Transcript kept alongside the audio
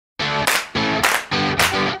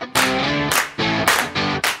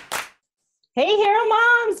Hey, Hero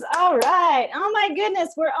Moms. All right. Oh my goodness.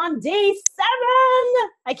 We're on day 7.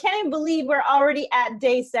 I can't even believe we're already at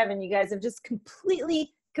day 7. You guys have just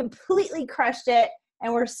completely crushed it.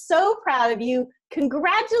 And we're so proud of you.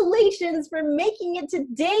 Congratulations for making it to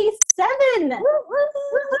day 7.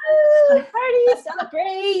 Woo-hoo! Party,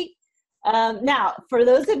 celebrate. Now, for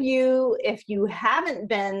those of you, if you haven't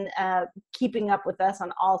been keeping up with us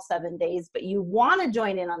on all 7 days, but you want to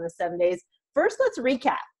join in on the 7 days, first let's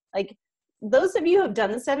recap. Like, those of you who have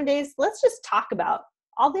done the 7 days, let's just talk about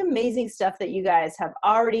all the amazing stuff that you guys have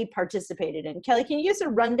already participated in. Kelly, can you give us a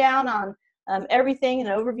rundown on everything, an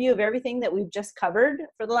overview of everything that we've just covered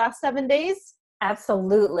for the last 7 days?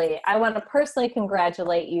 Absolutely. I want to personally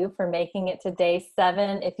congratulate you for making it to day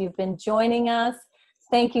 7. If you've been joining us,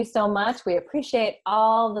 thank you so much. We appreciate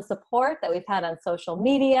all the support that we've had on social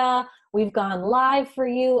media. We've gone live for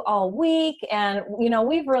you all week, and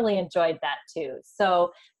we've really enjoyed that too.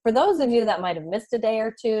 So for those of you that might have missed a day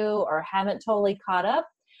or two or haven't totally caught up,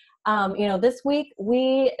 this week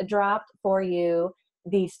we dropped for you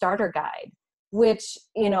the starter guide, which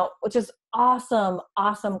is awesome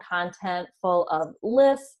content full of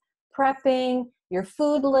lists, prepping, your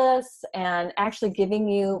food lists, and actually giving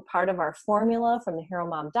you part of our formula from the Hero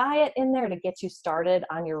Mom diet in there to get you started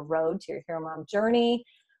on your road to your Hero Mom journey.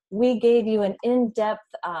 We gave you an in-depth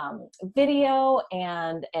video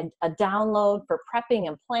and a download for prepping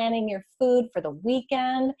and planning your food for the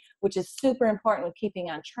weekend, which is super important with keeping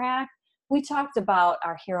on track. We talked about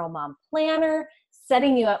our Hero Mom planner,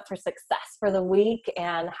 setting you up for success for the week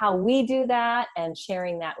and how we do that and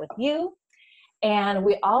sharing that with you. And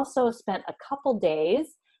we also spent a couple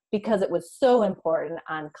days, because it was so important,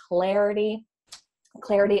 on clarity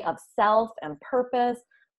of self and purpose,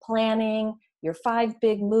 planning, your 5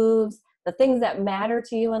 big moves, the things that matter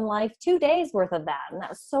to you in life, 2 days worth of that. And that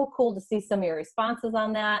was so cool to see some of your responses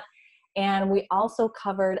on that. And we also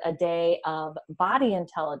covered a day of body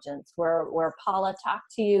intelligence where Paula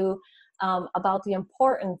talked to you about the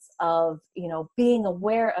importance of, being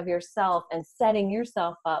aware of yourself and setting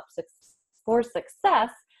yourself up for success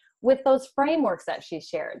with those frameworks that she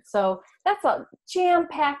shared. So that's a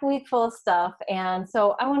jam-packed week full of stuff. And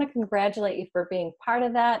so I want to congratulate you for being part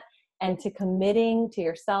of that and to committing to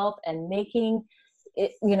yourself and making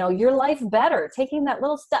it, your life better, taking that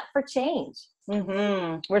little step for change.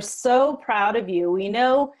 Mm-hmm. We're so proud of you. We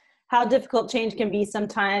know how difficult change can be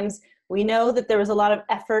sometimes. We know that there was a lot of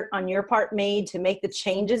effort on your part made to make the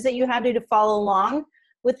changes that you had to follow along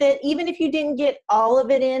with it. Even if you didn't get all of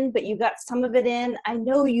it in, but you got some of it in, I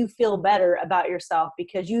know you feel better about yourself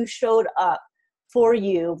because you showed up for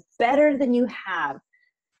you better than you have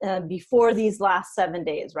before these last 7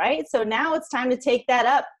 days, right? So now it's time to take that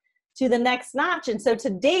up to the next notch. And so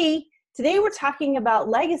today we're talking about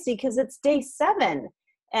legacy because it's day 7.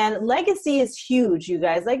 And legacy is huge, you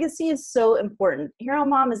guys. Legacy is so important. Hero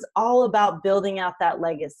Mom is all about building out that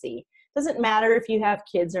legacy. Doesn't matter if you have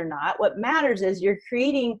kids or not. What matters is you're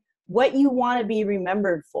creating what you want to be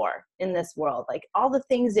remembered for in this world. Like all the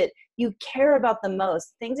things that you care about the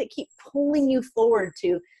most, things that keep pulling you forward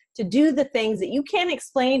to do the things that you can't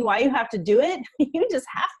explain why you have to do it. You just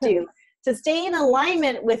have to stay in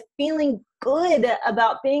alignment with feeling good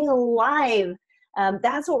about being alive.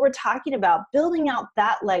 That's what we're talking about, building out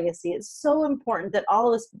that legacy. It's so important that all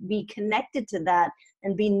of us be connected to that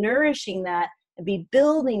and be nourishing that and be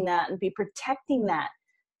building that and be protecting that.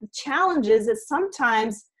 The challenge is that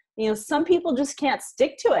sometimes, some people just can't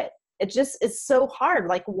stick to it. It just is so hard.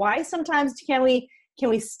 Like, why sometimes can we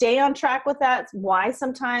stay on track with that? Why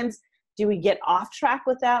sometimes do we get off track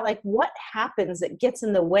with that? Like, what happens that gets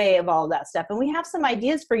in the way of all of that stuff? And we have some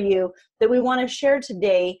ideas for you that we want to share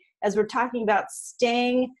today as we're talking about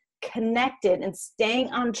staying connected and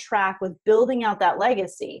staying on track with building out that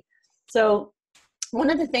legacy. So one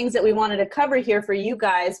of the things that we wanted to cover here for you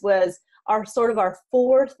guys was our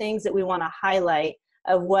 4 things that we want to highlight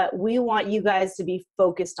of what we want you guys to be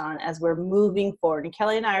focused on as we're moving forward. And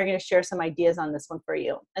Kelly and I are going to share some ideas on this one for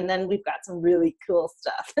you. And then we've got some really cool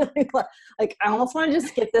stuff. Like, I almost want to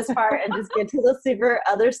just skip this part and just get to the super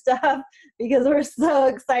other stuff because we're so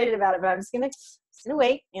excited about it. But I'm just going to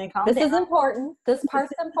wait and calm down. This is important. This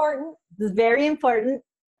part's important. This is very important,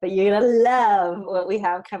 but you're going to love what we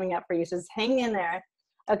have coming up for you. So just hang in there.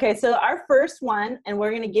 Okay, so our first one, and we're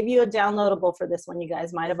going to give you a downloadable for this one. You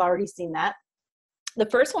guys might have already seen that. The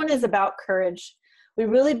first one is about courage. We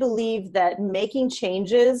really believe that making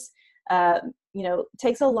changes,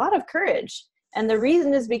 takes a lot of courage. And the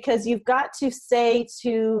reason is because you've got to say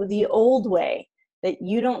to the old way that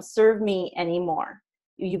you don't serve me anymore.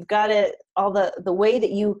 You've got to, all the way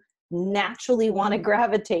that you naturally want to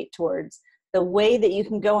gravitate towards, the way that you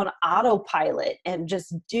can go on autopilot and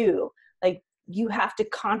just do. Like, you have to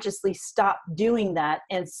consciously stop doing that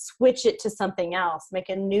and switch it to something else. Make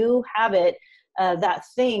a new habit, that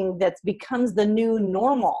thing that becomes the new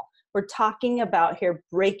normal. We're talking about here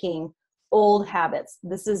breaking old habits.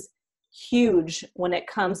 This is huge when it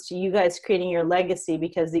comes to you guys creating your legacy,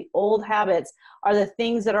 because the old habits are the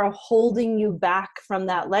things that are holding you back from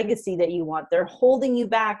that legacy that you want. They're holding you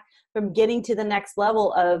back from getting to the next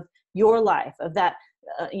level of your life, of that,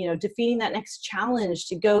 defeating that next challenge,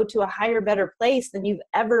 to go to a higher, better place than you've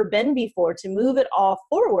ever been before, to move it all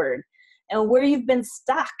forward. And where you've been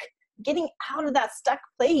stuck, getting out of that stuck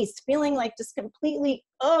place, feeling like just completely,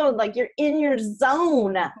 like you're in your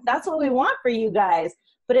zone. That's what we want for you guys.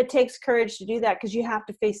 But it takes courage to do that, because you have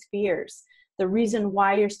to face fears. The reason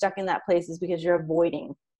why you're stuck in that place is because you're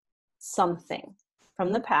avoiding something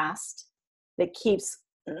from the past that keeps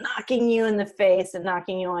knocking you in the face and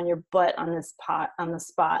knocking you on your butt on the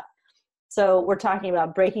spot. So we're talking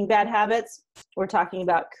about breaking bad habits. We're talking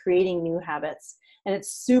about creating new habits. And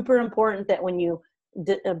it's super important that when you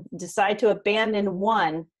decide to abandon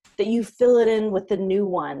one, that you fill it in with the new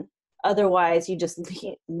one. Otherwise, you just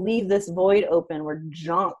leave this void open where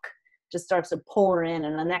junk just starts to pour in.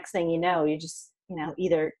 And the next thing you know, you just,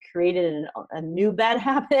 either created a new bad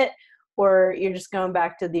habit, or you're just going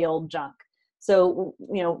back to the old junk. So,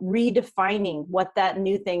 redefining what that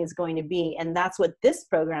new thing is going to be. And that's what this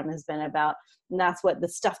program has been about. And that's what the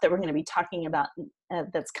stuff that we're going to be talking about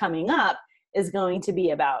that's coming up is going to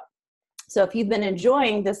be about. So if you've been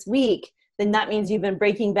enjoying this week, then that means you've been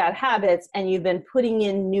breaking bad habits and you've been putting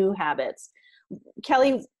in new habits.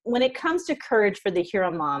 Kelly, when it comes to courage for the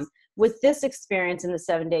Hero Mom, with this experience in the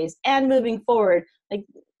 7 days and moving forward, like,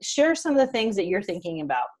 share some of the things that you're thinking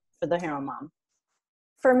about for the Hero Mom.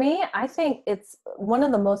 For me, I think it's one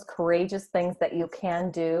of the most courageous things that you can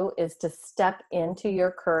do is to step into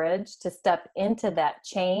your courage, to step into that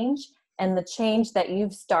change and the change that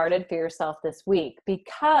you've started for yourself this week.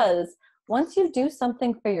 Because once you do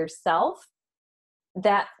something for yourself,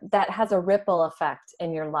 that has a ripple effect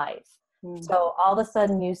in your life. Mm. So all of a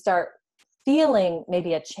sudden you start feeling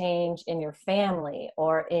maybe a change in your family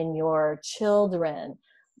or in your children,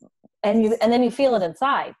 and then you feel it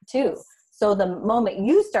inside too. So the moment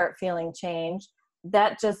you start feeling change,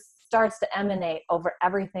 that just starts to emanate over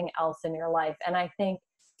everything else in your life. And I think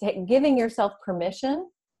giving yourself permission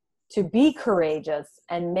to be courageous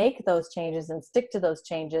and make those changes and stick to those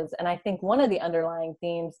changes. And I think one of the underlying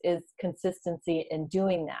themes is consistency in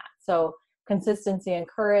doing that. So consistency and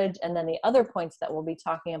courage. And then the other points that we'll be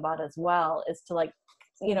talking about as well is to, like,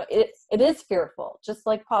 it is fearful, just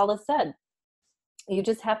like Paula said. You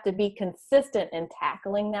just have to be consistent in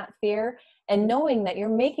tackling that fear and knowing that you're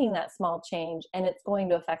making that small change and it's going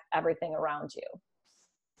to affect everything around you.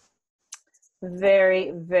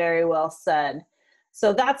 Very, very well said.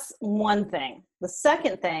 So that's one thing. The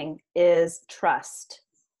second thing is trust.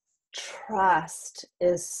 Trust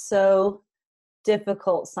is so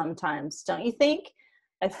difficult sometimes, don't you think?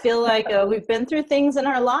 I feel like we've been through things in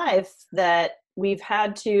our life that we've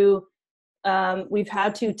had to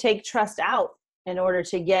take trust out in order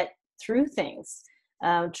to get through things.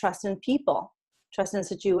 Trust in people, trust in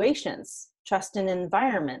situations, trust in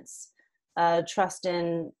environments, trust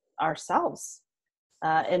in ourselves,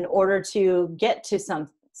 in order to get to some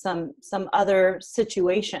other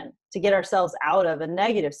situation, to get ourselves out of a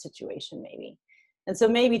negative situation maybe. And so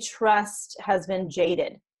maybe trust has been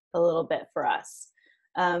jaded a little bit for us.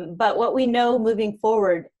 But what we know moving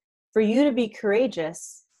forward, for you to be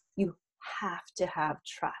courageous, you have to have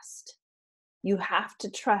trust. You have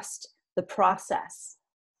to trust the process.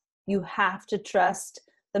 You have to trust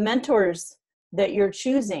the mentors that you're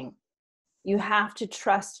choosing. You have to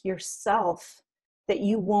trust yourself that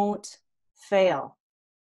you won't fail.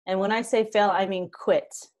 And when I say fail, I mean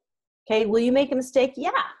quit. Okay, will you make a mistake?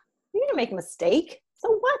 Yeah, you're gonna make a mistake.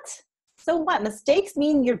 So what? So what? Mistakes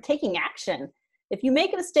mean you're taking action. If you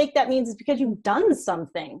make a mistake, that means it's because you've done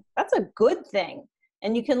something. That's a good thing.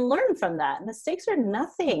 And you can learn from that. Mistakes are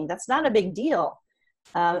nothing. That's not a big deal.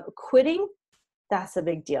 Quitting, that's a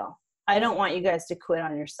big deal. I don't want you guys to quit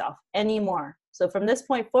on yourself anymore. So from this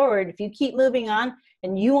point forward, if you keep moving on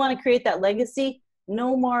and you want to create that legacy,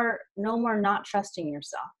 no more not trusting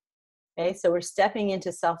yourself. Okay, so we're stepping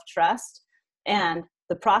into self-trust, and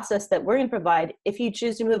the process that we're going to provide, if you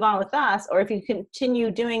choose to move on with us, or if you continue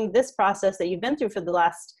doing this process that you've been through for the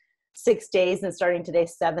last 6 days and starting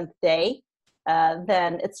today's 7th day,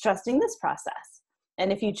 then it's trusting this process.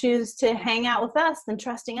 And if you choose to hang out with us, then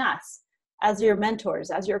trusting us as your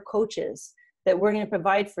mentors, as your coaches, that we're going to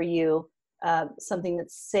provide for you something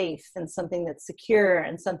that's safe and something that's secure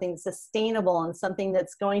and something sustainable and something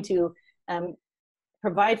that's going to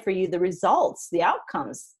provide for you the results, the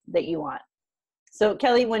outcomes that you want. So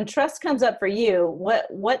Kelly, when trust comes up for you,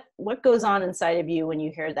 what goes on inside of you when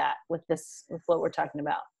you hear that with what we're talking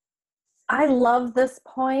about? I love this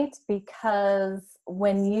point, because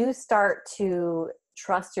when you start to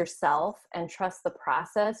trust yourself and trust the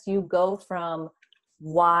process, you go from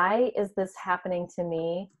why is this happening to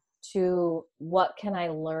me to what can I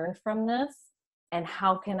learn from this and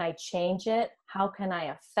how can I change it? How can I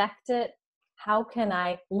affect it? How can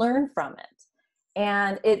I learn from it?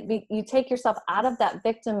 And you take yourself out of that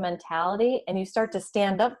victim mentality and you start to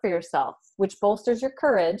stand up for yourself, which bolsters your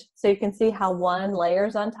courage. So you can see how one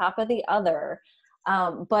layers on top of the other.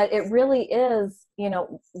 But it really is,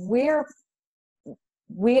 we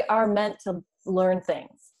are meant to learn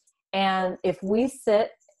things. And if we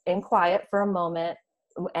sit in quiet for a moment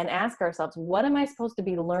and ask ourselves, what am I supposed to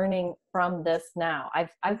be learning from this now?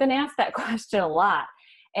 I've been asked that question a lot.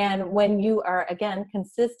 And when you are, again,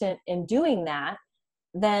 consistent in doing that,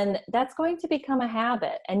 then that's going to become a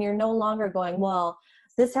habit. And you're no longer going, well,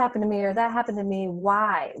 this happened to me or that happened to me.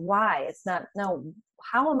 Why? It's not, no,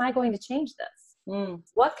 how am I going to change this?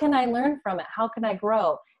 What can I learn from it? How can I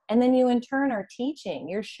grow? And then you in turn are teaching,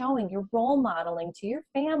 you're showing, you're role modeling to your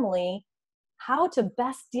family how to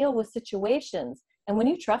best deal with situations. And when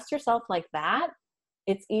you trust yourself like that,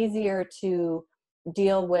 it's easier to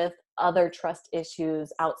deal with other trust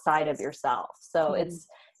issues outside of yourself. So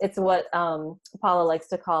it's what Paula likes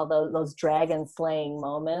to call those dragon slaying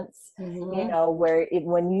moments, where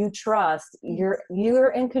when you trust,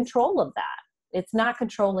 you're in control of that. It's not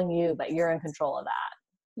controlling you, but you're in control of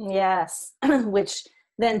that. Yes. Which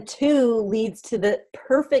then too leads to the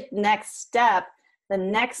perfect next step. The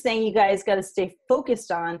next thing you guys got to stay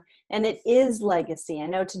focused on, and it is legacy. I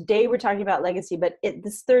know today we're talking about legacy, but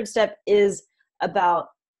this third step is about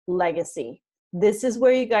legacy. This is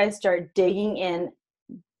where you guys start digging in,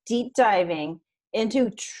 deep diving into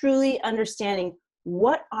truly understanding,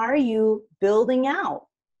 what are you building out?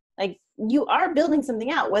 Like, you are building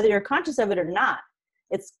something out, whether you're conscious of it or not.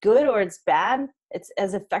 It's good or it's bad. It's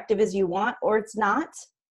as effective as you want or it's not,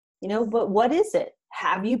 but what is it?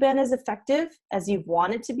 Have you been as effective as you've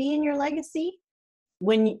wanted to be in your legacy?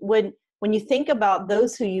 When you think about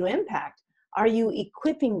those who you impact, are you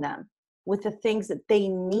equipping them with the things that they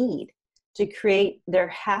need to create their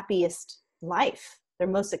happiest life, their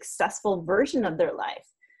most successful version of their life?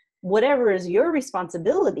 Whatever is your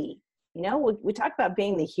responsibility, we talk about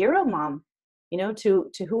being the hero mom,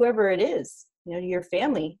 to whoever it is, to your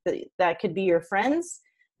family. That could be your friends,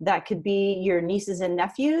 that could be your nieces and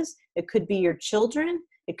nephews, it could be your children,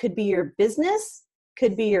 it could be your business,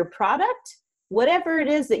 could be your product, whatever it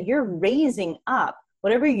is that you're raising up,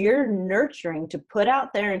 whatever you're nurturing to put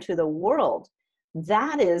out there into the world.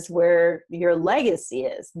 That is where your legacy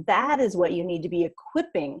is. That is what you need to be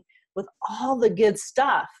equipping with all the good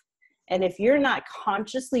stuff. And if you're not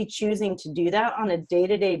consciously choosing to do that on a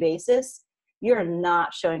day-to-day basis, you're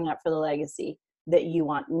not showing up for the legacy that you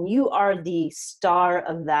want. And you are the star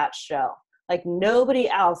of that show. Like, nobody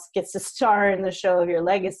else gets to star in the show of your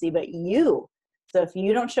legacy but you. So if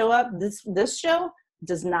you don't show up, this show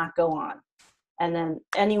does not go on. And then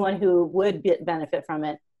anyone who would benefit from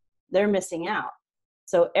it, they're missing out.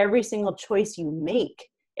 So every single choice you make,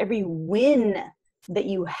 every win that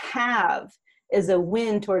you have is a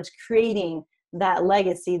win towards creating that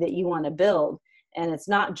legacy that you want to build. And it's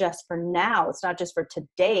not just for now, it's not just for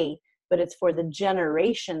today, but it's for the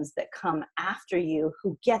generations that come after you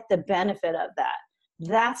who get the benefit of that.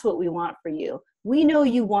 That's what we want for you. We know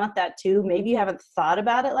you want that too. Maybe you haven't thought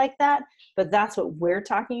about it like that, but that's what we're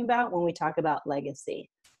talking about when we talk about legacy.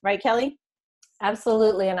 Right, Kelly?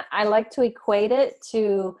 Absolutely. And I like to equate it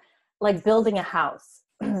to like building a house.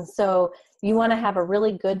 So you want to have a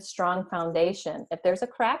really good, strong foundation. If there's a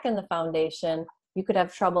crack in the foundation, you could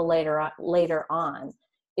have trouble later on.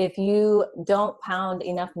 If you don't pound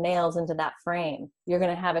enough nails into that frame, you're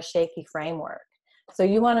going to have a shaky framework. So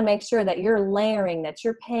you want to make sure that you're layering, that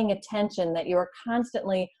you're paying attention, that you're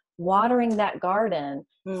constantly watering that garden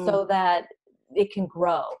so that it can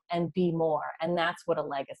grow and be more. And that's what a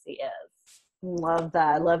legacy is. Love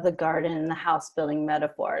that. I love the garden and the house building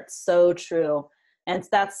metaphor. It's so true. And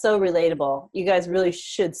that's so relatable. You guys really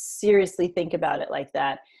should seriously think about it like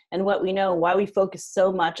that. And what we know, why we focus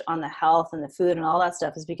so much on the health and the food and all that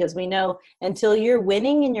stuff, is because we know until you're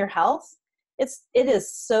winning in your health, it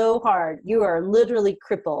is so hard. You are literally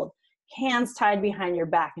crippled, hands tied behind your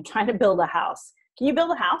back and trying to build a house. Can you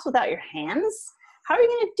build a house without your hands? How are you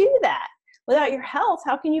going to do that? Without your health,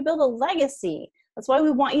 how can you build a legacy? That's why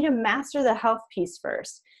we want you to master the health piece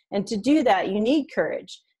first. And to do that, you need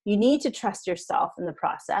courage. You need to trust yourself in the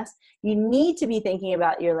process. You need to be thinking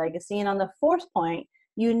about your legacy. And on the fourth point,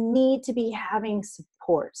 you need to be having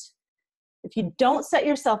support. If you don't set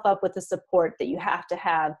yourself up with the support that you have to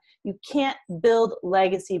have, you can't build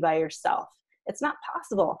legacy by yourself. It's not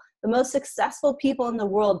possible. The most successful people in the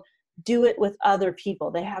world do it with other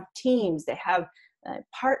people. They have teams, they have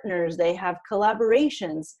partners, they have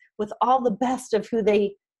collaborations with all the best of who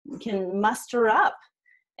they can muster up.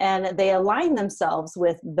 And they align themselves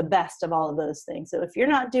with the best of all of those things. So if you're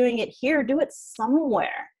not doing it here, do it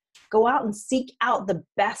somewhere. Go out and seek out the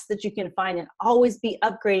best that you can find and always be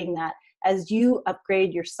upgrading that as you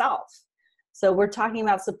upgrade yourself. So we're talking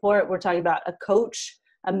about support. We're talking about a coach,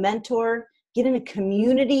 a mentor, get in a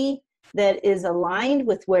community that is aligned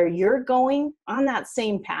with where you're going on that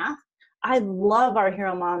same path. I love our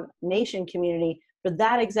Hero Mom Nation community for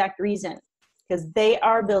that exact reason, because they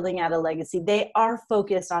are building out a legacy. They are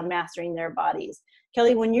focused on mastering their bodies.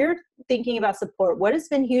 Kelly, when you're thinking about support, what has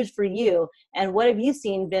been huge for you, and what have you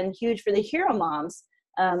seen been huge for the Hero Moms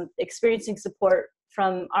experiencing support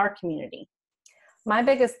from our community? My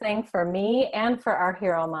biggest thing for me and for our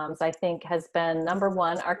Hero Moms, I think, has been, number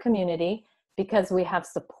one, our community, because we have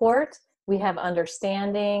support, we have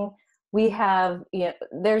understanding, we have,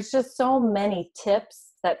 there's just so many tips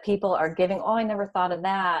that people are giving. Oh, I never thought of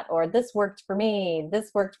that, or this worked for me,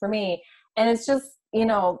 this worked for me. And it's just,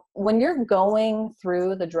 when you're going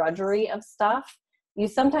through the drudgery of stuff, you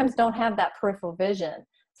sometimes don't have that peripheral vision.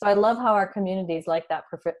 So I love how our community is like that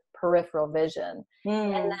peripheral vision.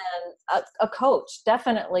 And then a coach,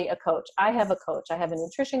 definitely a coach. I have a coach. I have a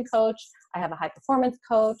nutrition coach. I have a high performance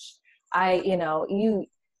coach. You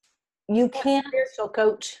can't. Spiritual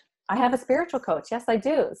coach. I have a spiritual coach. Yes, I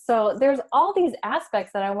do. So there's all these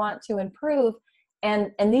aspects that I want to improve.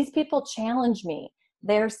 And these people challenge me.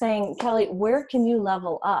 They're saying, Kelly, where can you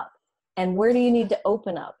level up? And where do you need to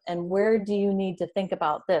open up? And where do you need to think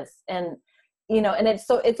about this? And, and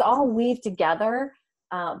it's all weaved together.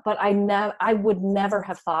 But I would never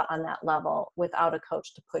have thought on that level without a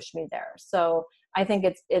coach to push me there. So I think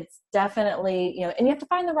it's definitely, and you have to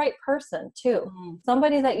find the right person too.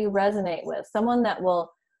 Somebody that you resonate with, someone that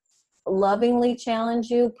will lovingly challenge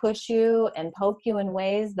you, push you, and poke you in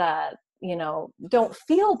ways that, don't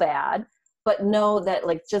feel bad, but know that,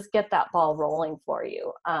 like, just get that ball rolling for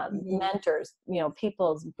you. Mentors,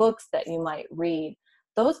 people's books that you might read.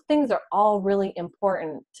 Those things are all really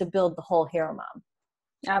important to build the whole Hero Mom.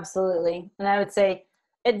 Absolutely. And I would say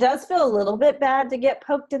it does feel a little bit bad to get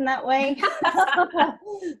poked in that way,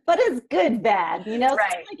 but it's good bad,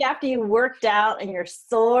 Right. Like after you worked out and you're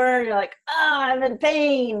sore, you're like, oh, I'm in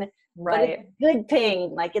pain. Right. But it's good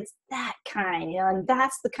pain. Like, it's that kind, and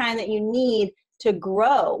that's the kind that you need to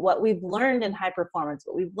grow. What we've learned in high performance,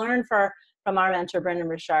 what we've learned from our mentor, Brendon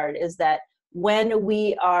Burchard, is that when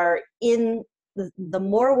we are in the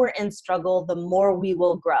more we're in struggle, the more we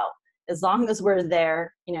will grow. As long as we're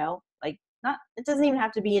there, it doesn't even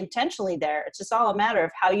have to be intentionally there. It's just all a matter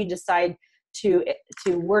of how you decide to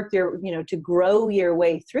work to grow your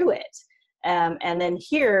way through it. And then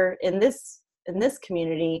here in this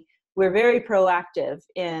community, we're very proactive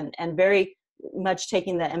and very much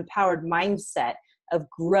taking the empowered mindset of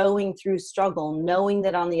growing through struggle, knowing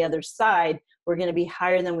that on the other side, we're going to be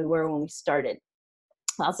higher than we were when we started.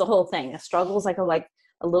 That's the whole thing. A struggle is like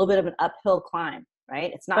a little bit of an uphill climb,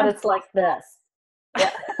 right? It's not. But it's like this.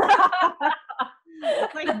 Yeah.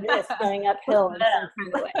 It's like this going uphill in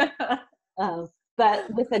some kind of way.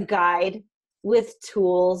 But with a guide, with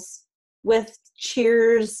tools, with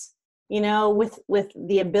cheers, with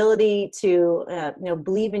the ability to,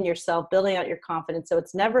 believe in yourself, building out your confidence. So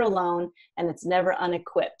it's never alone and it's never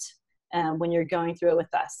unequipped when you're going through it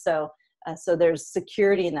with us. So there's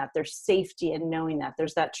security in that. There's safety in knowing that.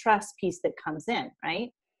 There's that trust piece that comes in,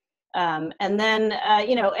 right? And then,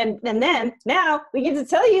 and then now we get to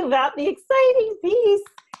tell you about the exciting piece,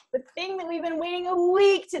 the thing that we've been waiting a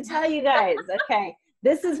week to tell you guys. Okay,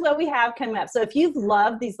 this is what we have coming up. So if you've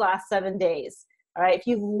loved these last 7 days, all right, if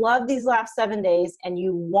you've loved these last 7 days and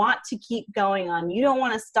you want to keep going on, you don't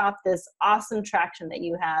want to stop this awesome traction that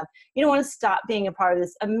you have, you don't want to stop being a part of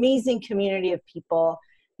this amazing community of people,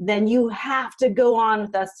 then you have to go on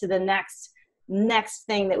with us to the next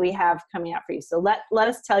thing that we have coming out for you. So let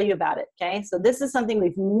us tell you about it. Okay. So this is something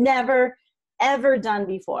we've never, ever done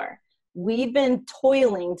before. We've been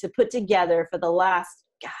toiling to put together for the last,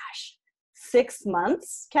 6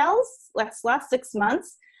 months, Kels, last 6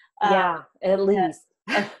 months. Yeah, at least.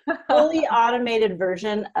 A fully automated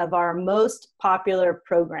version of our most popular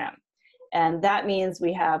program. And that means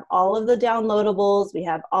we have all of the downloadables, we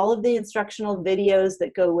have all of the instructional videos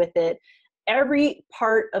that go with it, every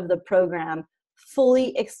part of the program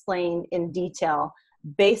fully explained in detail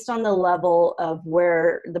based on the level of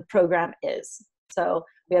where the program is. So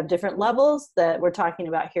we have different levels that we're talking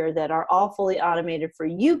about here that are all fully automated for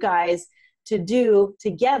you guys to do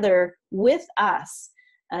together with us.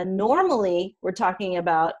 Normally, we're talking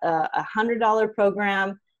about a $100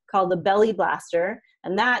 program called the Belly Blaster,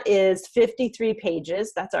 and that is 53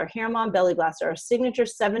 pages. That's our Hero Mom Belly Blaster, our signature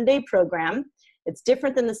 7-day program. It's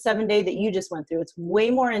different than the 7-day that you just went through. It's way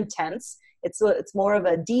more intense. It's more of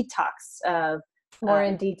a detox. More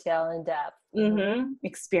in detail, in depth.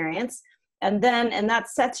 Experience. And that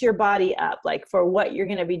sets your body up like for what you're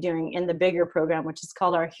going to be doing in the bigger program, which is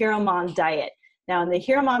called our Hero Mom Diet. Now in the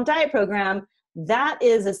Hero Mom Diet program, that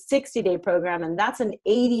is a 60-day program, and that's an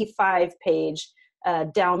 85-page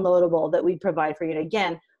downloadable that we provide for you. And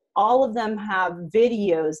again, all of them have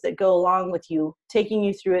videos that go along with you, taking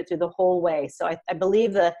you through it through the whole way. So I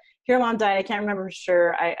believe the Hero Mom Diet, I can't remember for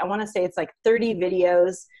sure. I want to say it's like 30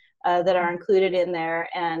 videos that are included in there.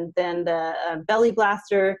 And then the Belly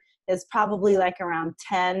Blaster is probably like around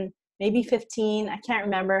 10, maybe 15. I can't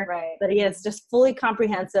remember. Right. But again, it's just fully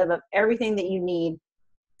comprehensive of everything that you need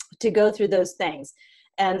to go through those things.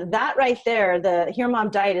 And that right there, the Hero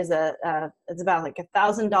Mom Diet is it's about like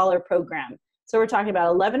 $1,000 program. So we're talking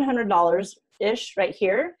about $1,100-ish right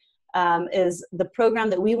here is the program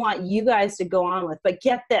that we want you guys to go on with. But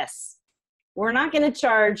get this, we're not going to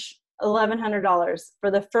charge $1,100.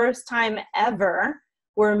 For the first time ever,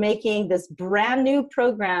 we're making this brand new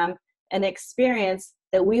program an experience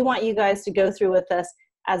that we want you guys to go through with us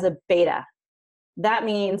as a beta. That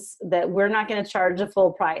means that we're not going to charge the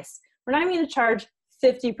full price. We're not even going to charge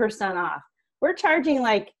 50% off. We're charging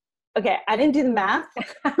like, okay, I didn't do the math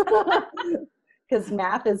because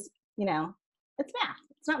math is, it's math.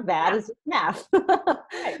 It's not bad, it's math.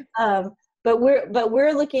 But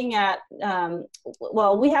we're looking at,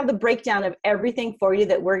 we have the breakdown of everything for you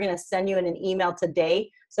that we're going to send you in an email today.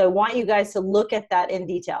 So I want you guys to look at that in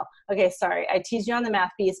detail. Okay, sorry, I teased you on the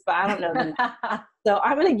math piece, but I don't know the math. So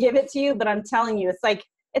I'm going to give it to you, but I'm telling you,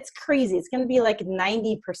 it's crazy. It's going to be like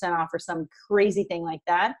 90% off or some crazy thing like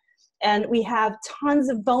that. And we have tons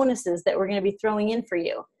of bonuses that we're going to be throwing in for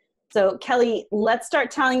you. So Kelly, let's start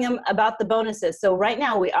telling them about the bonuses. So right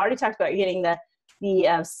now, we already talked about getting the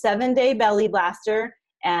 7-day Belly Blaster,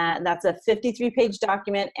 and that's a 53-page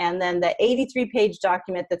document, and then the 83-page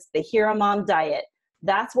document that's the Hero Mom Diet.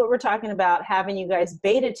 That's what we're talking about, having you guys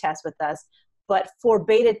beta test with us. But for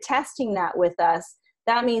beta testing that with us,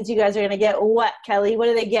 that means you guys are going to get what, Kelly? What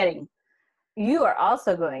are they getting? You are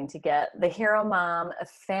also going to get the Hero Mom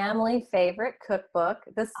Family Favorite Cookbook.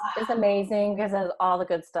 This is amazing because it has all the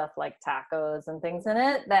good stuff like tacos and things in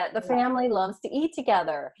it that the family loves to eat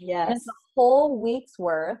together. Yes. And it's a whole week's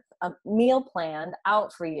worth of meal planned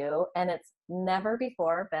out for you, and it's never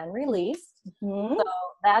before been released. So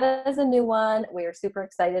that is a new one. We are super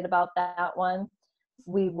excited about that one.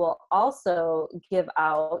 We will also give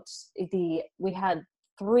out we had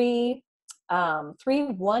three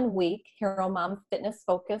 1-week Hero Mom fitness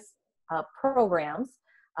focus programs,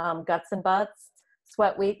 Guts and Butts,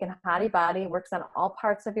 Sweat Week, and Hottie Body. Works on all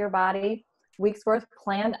parts of your body. Week's worth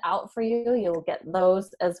planned out for you. You'll get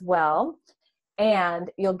those as well. And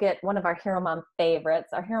you'll get one of our Hero Mom favorites.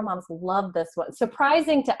 Our Hero Moms love this one.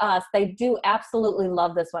 Surprising to us, they do absolutely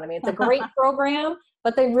love this one. I mean, it's a great program,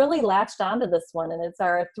 but they really latched onto this one. And it's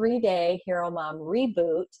our 3-day Hero Mom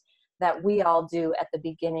reboot that we all do at the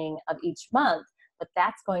beginning of each month, but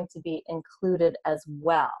that's going to be included as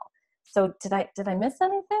well. So did I miss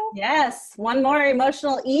anything? Yes, one more,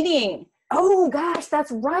 emotional eating. Oh gosh, that's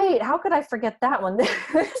right. How could I forget that one?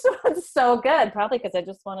 This one's so good. Probably because I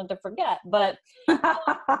just wanted to forget, but this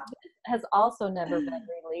has also never been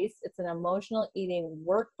released. It's an emotional eating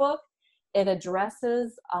workbook. It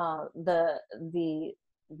addresses the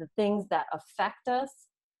things that affect us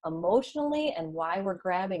emotionally and why we're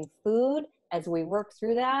grabbing food as we work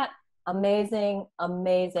through that. Amazing.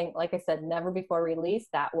 Like I said, never before released.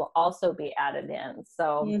 That will also be added in.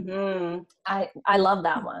 So I love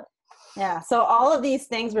that one. Yeah. So all of these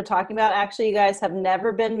things we're talking about, actually, you guys have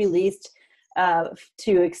never been released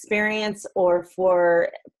to experience or for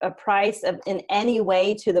a price in any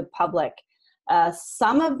way to the public.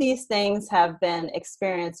 Some of these things have been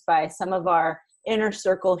experienced by some of our inner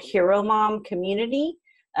circle Hero Mom community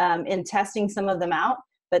in testing some of them out,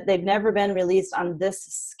 but they've never been released on this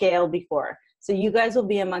scale before. So you guys will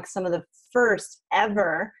be amongst some of the first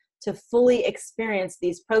ever to fully experience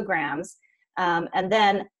these programs. And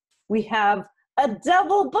then we have a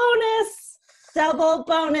double bonus. Double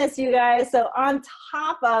bonus, you guys. So on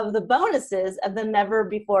top of the bonuses of the never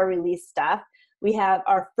before released stuff, we have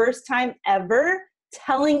our first time ever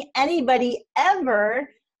telling anybody ever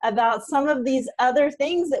about some of these other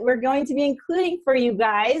things that we're going to be including for you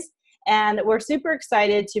guys. And we're super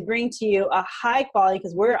excited to bring to you a high quality,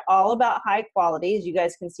 because we're all about high quality, as you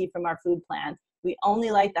guys can see from our food plan. We only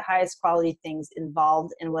like the highest quality things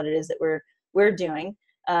involved in what it is that we're doing.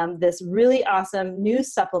 This really awesome new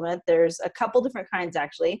supplement. There's a couple different kinds,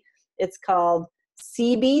 actually. It's called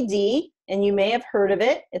CBD, and you may have heard of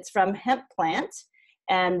it. It's from hemp plant.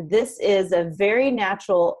 And this is a very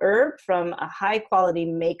natural herb from a high quality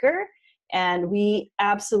maker. And we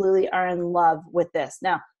absolutely are in love with this.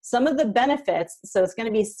 Now, some of the benefits, so it's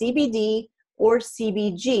going to be CBD or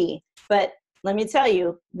CBG, but let me tell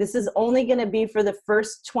you, this is only going to be for the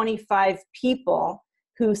first 25 people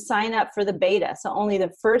who sign up for the beta. So only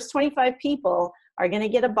the first 25 people are going to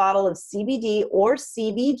get a bottle of CBD or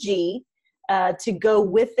CBG to go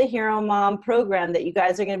with the Hero Mom program that you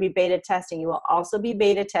guys are going to be beta testing. You will also be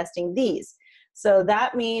beta testing these. So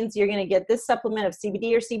that means you're going to get this supplement of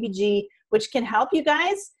CBD or CBG, which can help you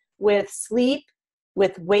guys with sleep,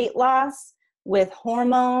 with weight loss, with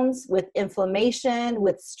hormones, with inflammation,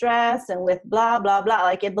 with stress, and with blah, blah, blah.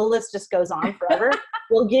 Like the list just goes on forever.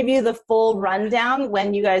 We'll give you the full rundown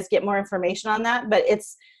when you guys get more information on that, but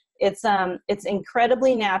it's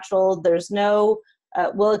incredibly natural. There's no,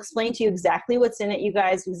 we'll explain to you exactly what's in it, you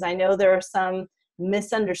guys, because I know there are some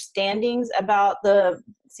misunderstandings about the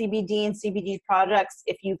CBD and CBD products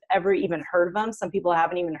if you've ever even heard of them. Some people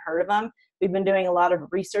haven't even heard of them. We've been doing a lot of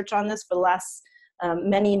research on this for the last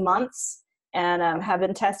many months, and have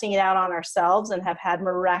been testing it out on ourselves and have had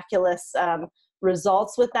miraculous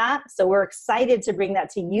results with that. So we're excited to bring that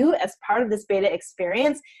to you as part of this beta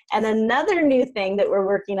experience. And another new thing that we're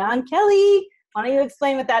working on, Kelly, why don't you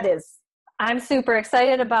explain what that is? I'm super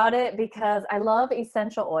excited about it because I love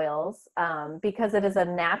essential oils, because it is a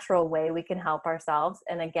natural way we can help ourselves.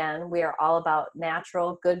 And again, we are all about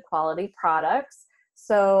natural, good quality products.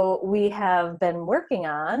 So we have been working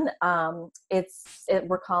on,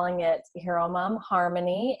 we're calling it Hero Mom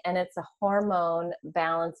Harmony, and it's a hormone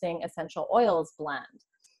balancing essential oils blend.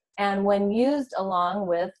 And when used along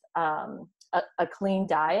with a clean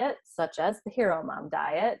diet, such as the Hero Mom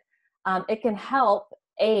diet, it can help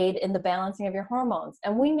aid in the balancing of your hormones.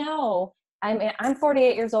 And we know, I'm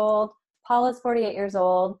 48 years old, Paula's 48 years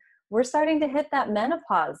old, we're starting to hit that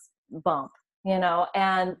menopause bump,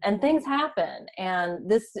 and things happen. And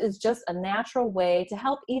this is just a natural way to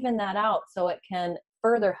help even that out, so it can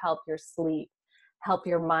further help your sleep, help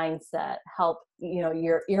your mindset, help,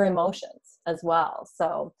 your emotions as well.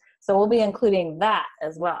 So we'll be including that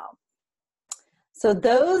as well. So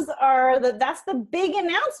that's the big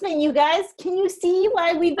announcement, you guys. Can you see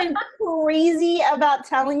why we've been crazy about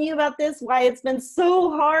telling you about this? Why it's been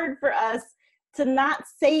so hard for us to not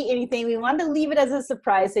say anything. We wanted to leave it as a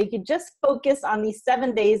surprise so you could just focus on these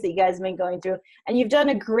 7 days that you guys have been going through. And you've done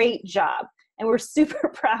a great job. And we're super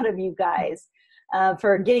proud of you guys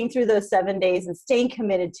for getting through those 7 days and staying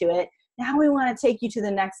committed to it. Now we want to take you to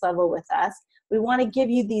the next level with us. We want to give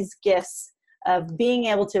you these gifts of being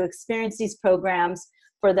able to experience these programs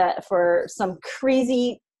for some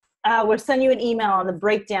crazy, we'll send you an email on the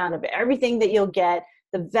breakdown of everything that you'll get,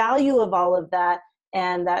 the value of all of that,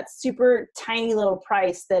 and that super tiny little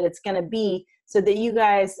price that it's going to be, so that you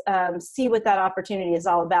guys see what that opportunity is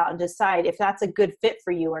all about and decide if that's a good fit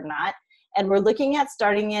for you or not. And we're looking at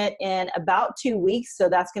starting it in about 2 weeks. So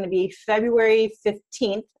that's going to be February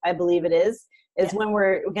 15th, I believe it is when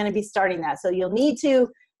we're going to be starting that. So you'll need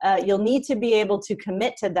to be able to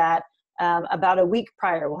commit to that about a week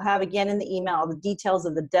prior. We'll have again in the email all the details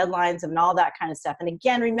of the deadlines and all that kind of stuff. And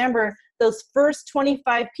again, remember, those first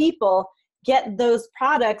 25 people get those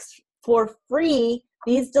products for free,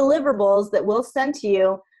 these deliverables that we'll send to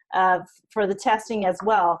you for the testing as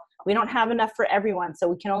well. We don't have enough for everyone, so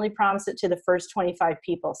we can only promise it to the first 25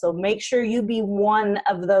 people. So make sure you be one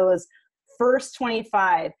of those first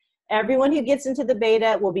 25. Everyone who gets into the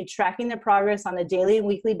beta will be tracking their progress on a daily and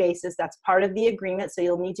weekly basis. That's part of the agreement, so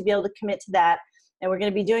you'll need to be able to commit to that. And we're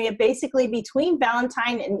going to be doing it basically between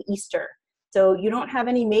Valentine and Easter. So you don't have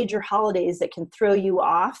any major holidays that can throw you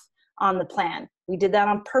off on the plan. We did that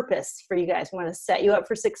on purpose for you guys. We want to set you up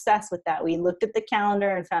for success with that. We looked at the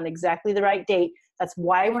calendar and found exactly the right date. That's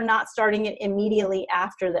why we're not starting it immediately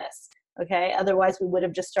after this. Okay, otherwise we would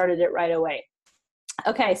have just started it right away.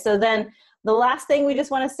 Okay, so then the last thing we just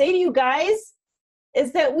want to say to you guys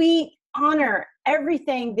is that we honor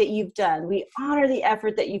everything that you've done. We honor the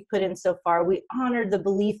effort that you've put in so far. We honor the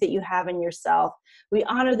belief that you have in yourself. We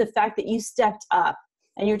honor the fact that you stepped up.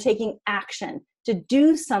 and you're taking action to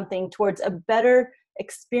do something towards a better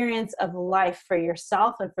experience of life for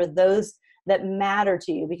yourself and for those that matter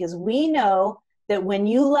to you. Because we know that when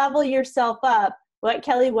you level yourself up, what,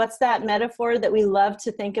 Kelly, what's that metaphor that we love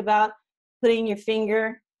to think about? Putting your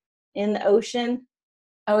finger in the ocean.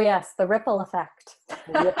 Oh yes, the ripple effect.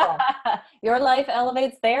 Ripple. Your life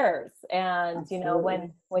elevates theirs. And Absolutely. you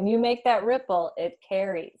know, when you make that ripple, it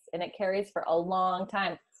carries, and it carries for a long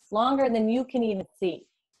time, longer than you can even see.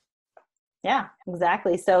 Yeah,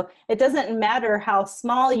 exactly. So it doesn't matter how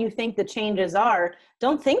small you think the changes are.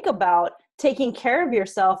 Don't think about taking care of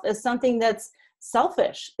yourself as something that's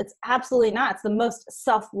selfish. It's absolutely not. It's the most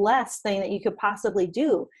selfless thing that you could possibly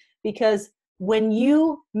do, because when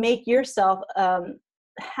you make yourself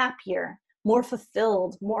happier, more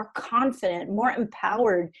fulfilled, more confident, more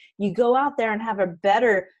empowered, you go out there and have a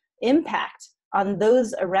better impact on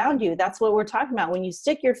those around you. That's what we're talking about. When you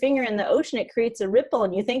stick your finger in the ocean, it creates a ripple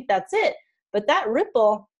and you think that's it. But that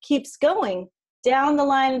ripple keeps going down the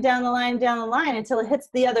line and down the line and down the line until it hits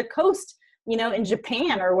the other coast, you know, in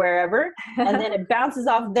Japan or wherever. And then it bounces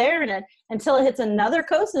off there and until it hits another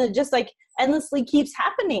coast, and it just like endlessly keeps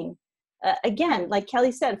happening. Again, like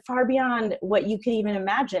Kelly said, far beyond what you could even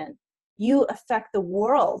imagine. You affect the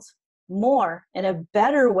world more in a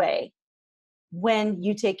better way when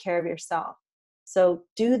you take care of yourself. So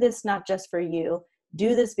do this not just for you.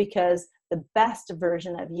 Do this because the best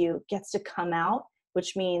version of you gets to come out,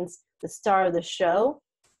 which means the star of the show,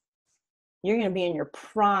 you're going to be in your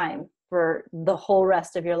prime for the whole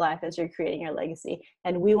rest of your life as you're creating your legacy.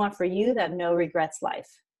 And we want for you that no regrets life,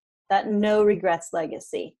 that no regrets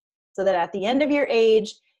legacy, so that at the end of your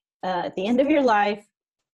age, at the end of your life,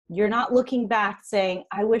 you're not looking back saying,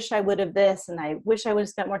 I wish I would have this, and I wish I would have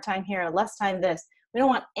spent more time here or less time this. We don't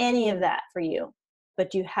want any of that for you.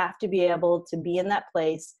 But you have to be able to be in that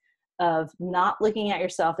place of not looking at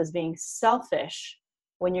yourself as being selfish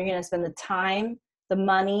when you're going to spend the time, the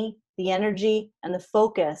money, the energy, and the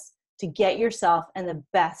focus to get yourself in the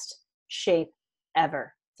best shape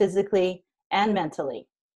ever, physically and mentally.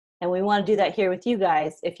 And we want to do that here with you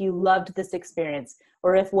guys. If you loved this experience,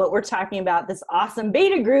 or if what we're talking about, this awesome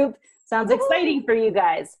beta group, sounds exciting for you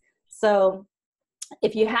guys. So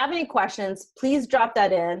if you have any questions, please drop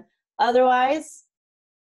that in. Otherwise,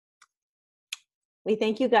 we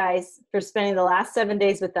thank you guys for spending the last 7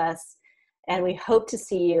 days with us, and we hope to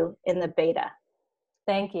see you in the beta.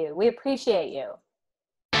 Thank you. We appreciate you.